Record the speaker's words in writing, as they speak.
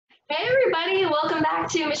Hey everybody, welcome back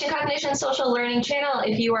to Mission Cognition Social Learning Channel.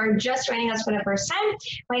 If you are just joining us for the first time,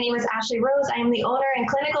 my name is Ashley Rose. I am the owner and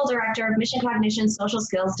clinical director of Mission Cognition Social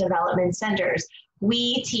Skills Development Centers.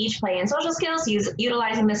 We teach play and social skills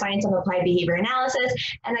utilizing the science of applied behavior analysis,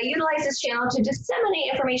 and I utilize this channel to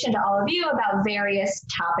disseminate information to all of you about various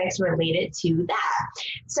topics related to that.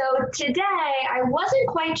 So today, I wasn't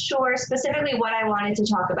quite sure specifically what I wanted to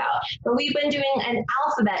talk about, but we've been doing an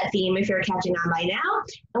alphabet theme, if you're catching on by now,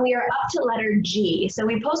 and we are up to letter G. So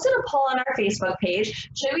we posted a poll on our Facebook page.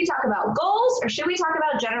 Should we talk about goals or should we talk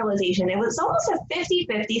about generalization? It was almost a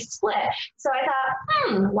 50-50 split. So I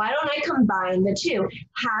thought, why don't I combine the two?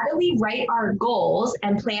 How do we write our goals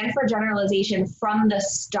and plan for generalization from the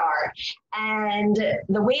start? And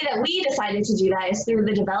the way that we decided to do that is through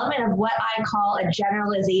the development of what I call a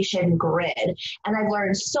generalization grid. And I've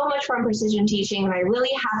learned so much from precision teaching, and I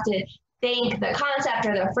really have to thank the concept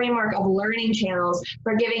or the framework of learning channels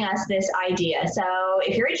for giving us this idea. So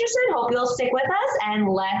if you're interested, hope you'll stick with us and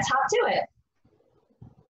let's hop to it.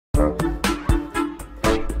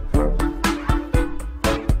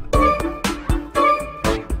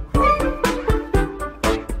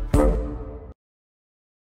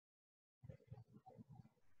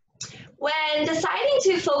 When deciding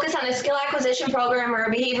to focus on a skill acquisition program or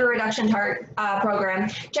a behavior reduction program,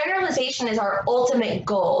 generalization is our ultimate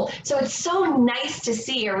goal. So it's so nice to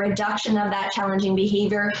see a reduction of that challenging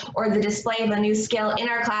behavior or the display of a new skill in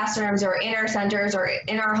our classrooms or in our centers or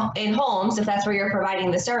in homes, if that's where you're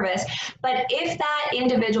providing the service. But if that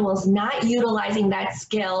individual is not utilizing that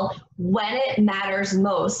skill when it matters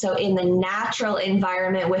most, so in the natural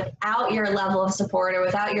environment without your level of support or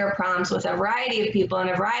without your prompts, with a variety of people in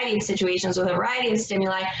a variety of situations with a variety of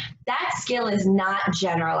stimuli, that skill is not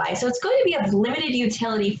generalized. So it's going to be of limited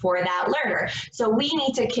utility for that learner. So we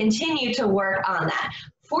need to continue to work on that.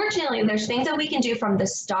 Fortunately, there's things that we can do from the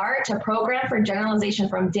start to program for generalization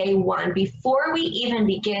from day one before we even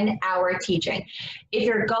begin our teaching. If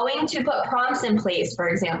you're going to put prompts in place, for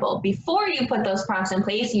example, before you put those prompts in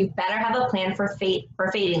place, you better have a plan for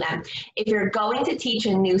fading them. If you're going to teach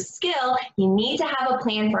a new skill, you need to have a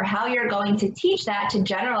plan for how you're going to teach that to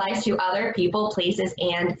generalize to other people, places,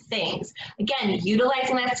 and things. Again,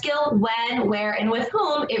 utilizing that skill when, where, and with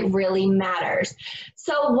whom, it really matters.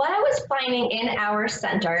 So what I was finding in our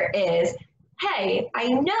center is, hey, I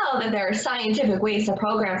know that there are scientific ways to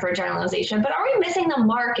program for generalization, but are we missing the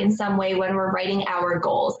mark in some way when we're writing our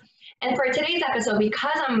goals? And for today's episode,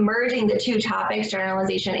 because I'm merging the two topics,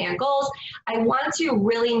 generalization and goals, I want to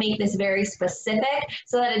really make this very specific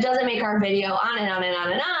so that it doesn't make our video on and on and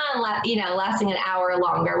on and on, lasting an hour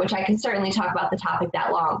longer, which I could certainly talk about the topic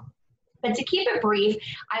that long. But to keep it brief,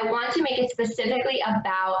 I want to make it specifically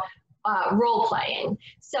about role playing.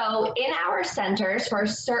 So in our centers, for a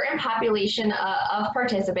certain population of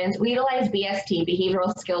participants, we utilize BST,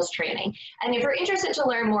 Behavioral Skills Training. And if you're interested to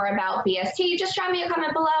learn more about BST, just drop me a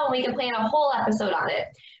comment below and we can plan a whole episode on it.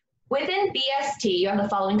 Within BST, you have the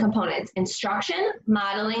following components: instruction,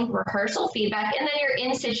 modeling, rehearsal, feedback, and then your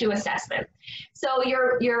in situ assessment. So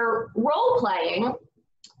your role playing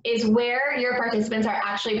is where your participants are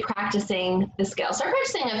actually practicing the skills. So they're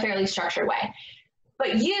practicing in a fairly structured way.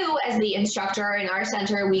 But you, as the instructor in our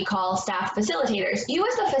center, we call staff facilitators. You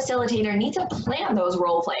as the facilitator need to plan those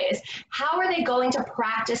role plays. How are they going to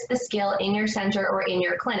practice the skill in your center or in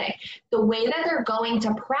your clinic? The way that they're going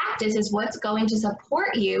to practice is what's going to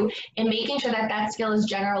support you in making sure that that skill is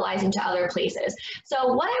generalizing to other places.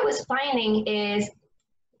 So what I was finding is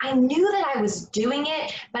I knew that I was doing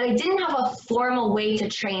it, but I didn't have a formal way to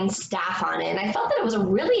train staff on it. And I felt that it was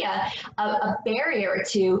really a barrier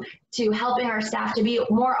to helping our staff to be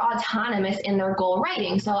more autonomous in their goal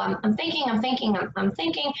writing. So I'm thinking,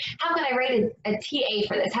 how can I write a TA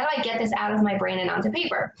for this? How do I get this out of my brain and onto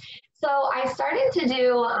paper? So I started to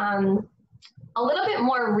do a little bit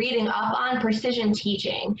more reading up on precision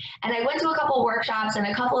teaching. And I went to a couple workshops and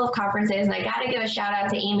a couple of conferences, and I got to give a shout out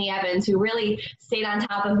to Amy Evans, who really stayed on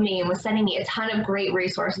top of me and was sending me a ton of great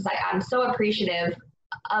resources. I'm so appreciative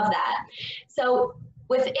of that. So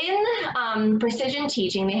within precision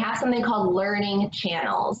teaching, they have something called learning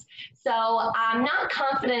channels. So I'm not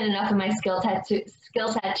confident enough in my skill set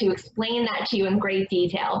to explain that to you in great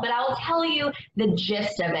detail, but I'll tell you the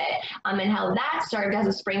gist of it and how that served as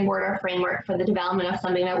a springboard or framework for the development of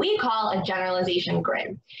something that we call a generalization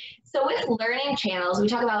grid. So with learning channels, we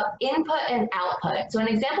talk about input and output. So an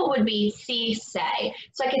example would be see, say.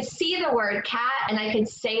 So I could see the word cat and I could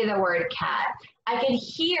say the word cat. I could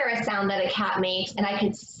hear a sound that a cat makes and I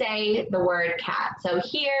could say the word cat. So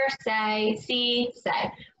hear, say, see,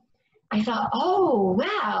 say. I thought, oh,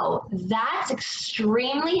 wow, that's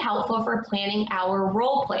extremely helpful for planning our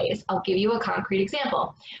role plays. I'll give you a concrete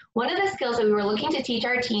example. One of the skills that we were looking to teach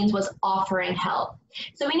our teens was offering help.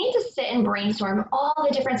 So we need to sit and brainstorm all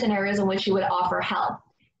the different scenarios in which you would offer help.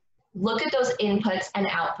 Look at those inputs and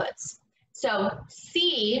outputs. So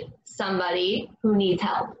see somebody who needs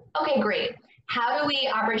help. Okay, great. How do we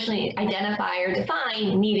operationally identify or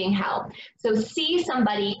define needing help? So see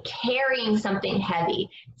somebody carrying something heavy.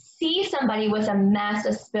 See somebody with a mess,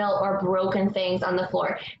 a spill, or broken things on the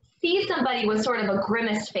floor. See somebody with sort of a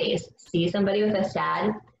grimaced face. See somebody with a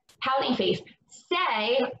sad, pouting face.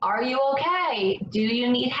 Say, are you okay? Do you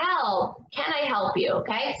need help? Can I help you?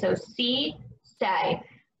 Okay, so see, say.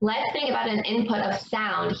 Let's think about an input of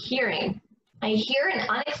sound, hearing. I hear an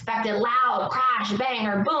unexpected loud crash, bang,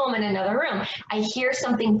 or boom in another room. I hear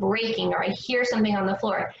something breaking, or I hear something on the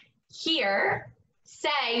floor. Hear,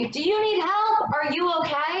 say, do you need help? Are you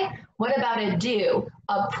okay? What about a do?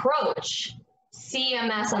 Approach, see a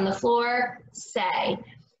mess on the floor, say.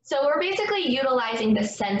 So we're basically utilizing the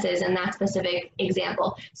senses in that specific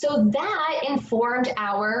example. So that informed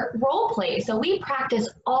our role play. So we practice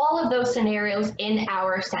all of those scenarios in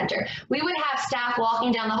our center. We would have staff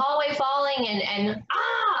walking down the hallway, falling and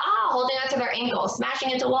holding onto their ankles,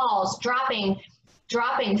 smashing into walls,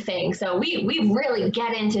 dropping things. So we really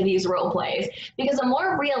get into these role plays because the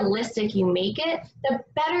more realistic you make it, the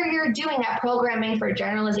better you're doing at programming for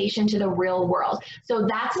generalization to the real world. So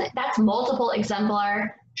that's multiple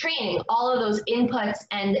exemplar training, all of those inputs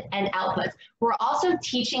and outputs. We're also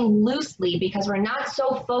teaching loosely because we're not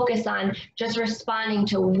so focused on just responding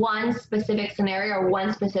to one specific scenario or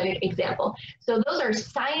one specific example. So those are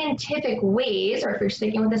scientific ways, or if you're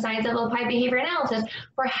sticking with the science of applied behavior analysis,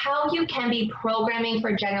 for how you can be programming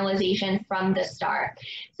for generalization from the start.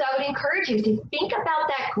 So I would encourage you to think about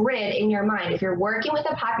that grid in your mind. If you're working with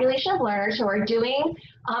a population of learners who are doing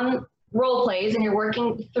role plays and you're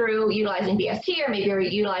working through utilizing BST, or maybe you're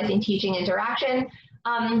utilizing teaching interaction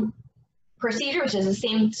procedure, which is the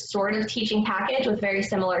same sort of teaching package with very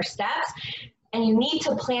similar steps, and you need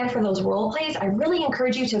to plan for those role plays, I really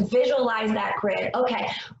encourage you to visualize that grid. Okay,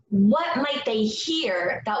 what might they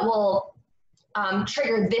hear that will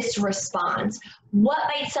trigger this response? What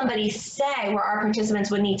might somebody say where our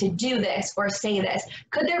participants would need to do this or say this?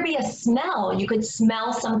 Could there be a smell? You could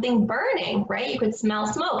smell something burning, right? You could smell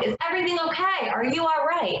smoke. Is everything okay? Are you all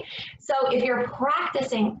right? So if you're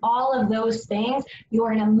practicing all of those things,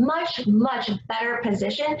 you're in a much, much better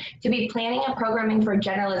position to be planning and programming for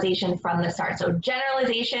generalization from the start. So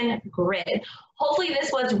generalization grid. Hopefully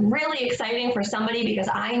this was really exciting for somebody, because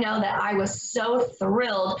I know that I was so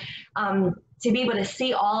thrilled to be able to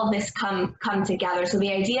see all of this come together. So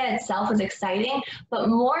the idea itself was exciting, but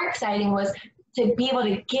more exciting was to be able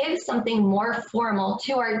to give something more formal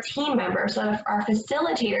to our team members so that our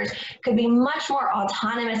facilitators could be much more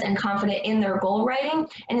autonomous and confident in their goal writing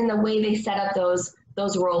and in the way they set up those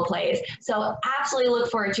role plays. So absolutely look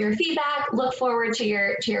forward to your feedback, look forward to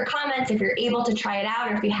your comments. If you're able to try it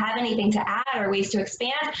out, or if you have anything to add or ways to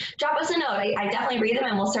expand, drop us a note. I definitely read them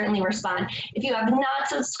and we'll certainly respond. If you have not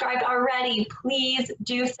subscribed already, please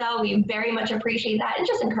do so. We very much appreciate that, and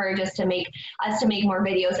just encourage us to make more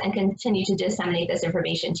videos and continue to disseminate this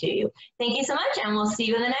information to you. Thank you so much, and we'll see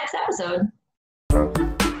you in the next episode.